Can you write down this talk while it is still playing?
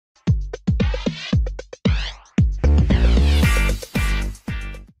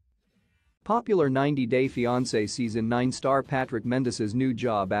Popular 90 Day Fiancé Season 9 star Patrick Mendes' new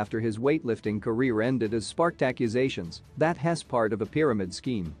job after his weightlifting career ended has sparked accusations that he's part of a pyramid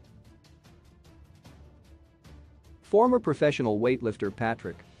scheme. Former professional weightlifter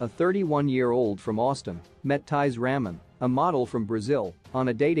Patrick, a 31-year-old from Austin, met Thais Raman, a model from Brazil, on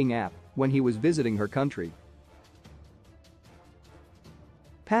a dating app when he was visiting her country.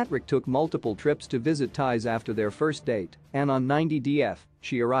 Patrick took multiple trips to visit Thais after their first date, and on 90DF,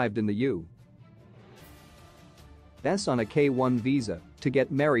 she arrived in the U.S. on a K-1 visa to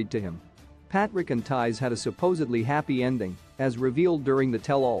get married to him. Patrick and Thais had a supposedly happy ending, as revealed during the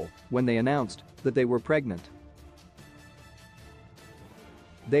tell-all when they announced that they were pregnant.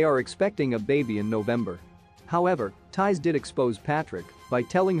 They are expecting a baby in November. However, Thais did expose Patrick by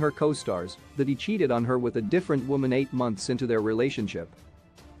telling her co-stars that he cheated on her with a different woman 8 months into their relationship.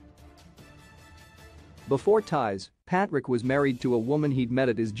 Before Thais, Patrick was married to a woman he'd met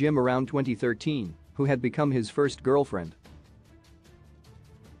at his gym around 2013, who had become his first girlfriend.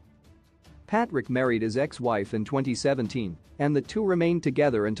 Patrick married his ex-wife in 2017, and the two remained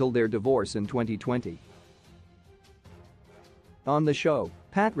together until their divorce in 2020. On the show,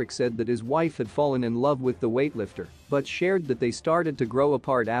 Patrick said that his wife had fallen in love with the weightlifter, but shared that they started to grow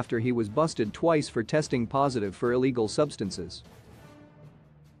apart after he was busted twice for testing positive for illegal substances.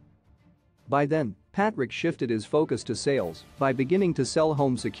 By then, Patrick shifted his focus to sales by beginning to sell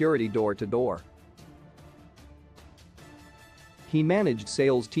home security door-to-door. He managed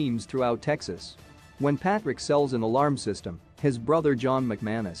sales teams throughout Texas. When Patrick sells an alarm system, his brother John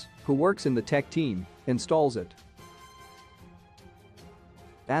McManus, who works in the tech team, installs it.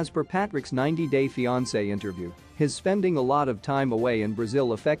 As per Patrick's 90 Day Fiancé interview, his spending a lot of time away in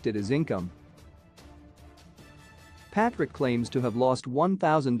Brazil affected his income. Patrick claims to have lost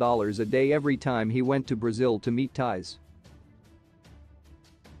 $1,000 a day every time he went to Brazil to meet Thais.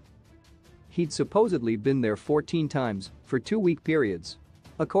 He'd supposedly been there 14 times for 2-week periods.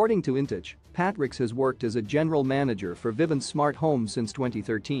 According to Intich, Patrick has worked as a general manager for Vivint Smart Home since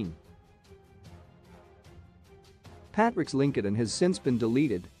 2013. Patrick's LinkedIn has since been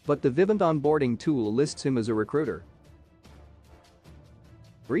deleted, but the Vivint onboarding tool lists him as a recruiter.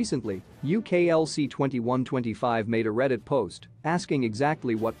 Recently, UKLC2125 made a Reddit post asking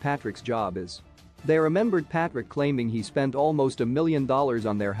exactly what Patrick's job is. They remembered Patrick claiming he spent almost $1 million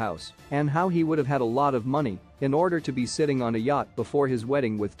on their house and how he would have had a lot of money in order to be sitting on a yacht before his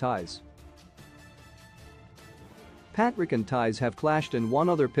wedding with Thais. Patrick and Thais have clashed in one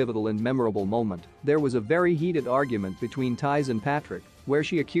other pivotal and memorable moment. There was a very heated argument between Thais and Patrick where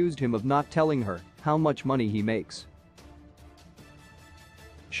she accused him of not telling her how much money he makes.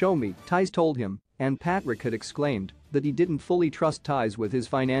 "Show me," Thais told him, and Patrick had exclaimed that he didn't fully trust Thais with his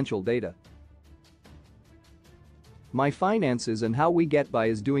financial data. "My finances and how we get by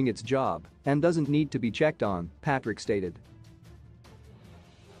is doing its job and doesn't need to be checked on," Patrick stated.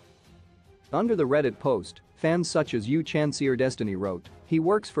 Under the Reddit post, fans such as Chancier Destiny wrote, "He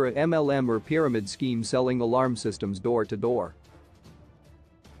works for a MLM or pyramid scheme selling alarm systems door-to-door."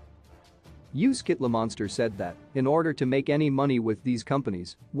 Skitlamonster said that, in order to make any money with these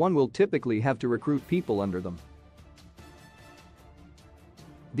companies, one will typically have to recruit people under them.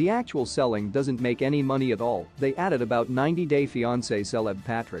 The actual selling doesn't make any money at all, they added about 90 Day Fiancé celeb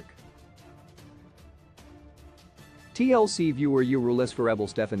Patrick. TLC viewer Eurulus for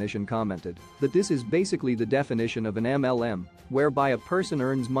Rebels definition commented that this is basically the definition of an MLM, whereby a person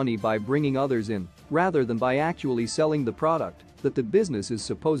earns money by bringing others in, rather than by actually selling the product that the business is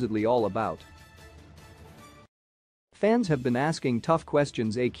supposedly all about. Fans have been asking tough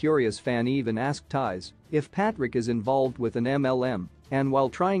questions. A curious fan even asked Thais if Patrick is involved with an MLM, and while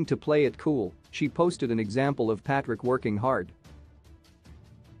trying to play it cool, she posted an example of Patrick working hard.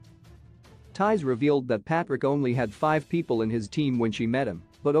 Thais revealed that Patrick only had 5 people in his team when she met him,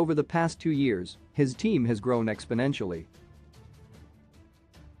 but over the past 2 years, his team has grown exponentially.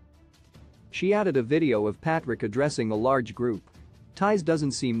 She added a video of Patrick addressing a large group. Thais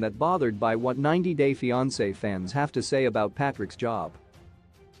doesn't seem that bothered by what 90 Day Fiancé fans have to say about Patrick's job.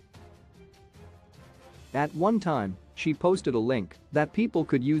 At one time, she posted a link that people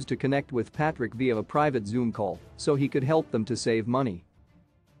could use to connect with Patrick via a private Zoom call so he could help them to save money.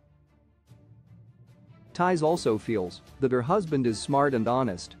 Thais also feels that her husband is smart and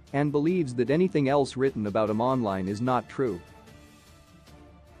honest and believes that anything else written about him online is not true.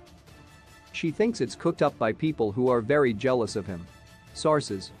 She thinks it's cooked up by people who are very jealous of him.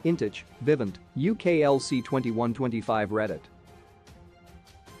 Sources: Intich, Vivint, UKLC2125 Reddit.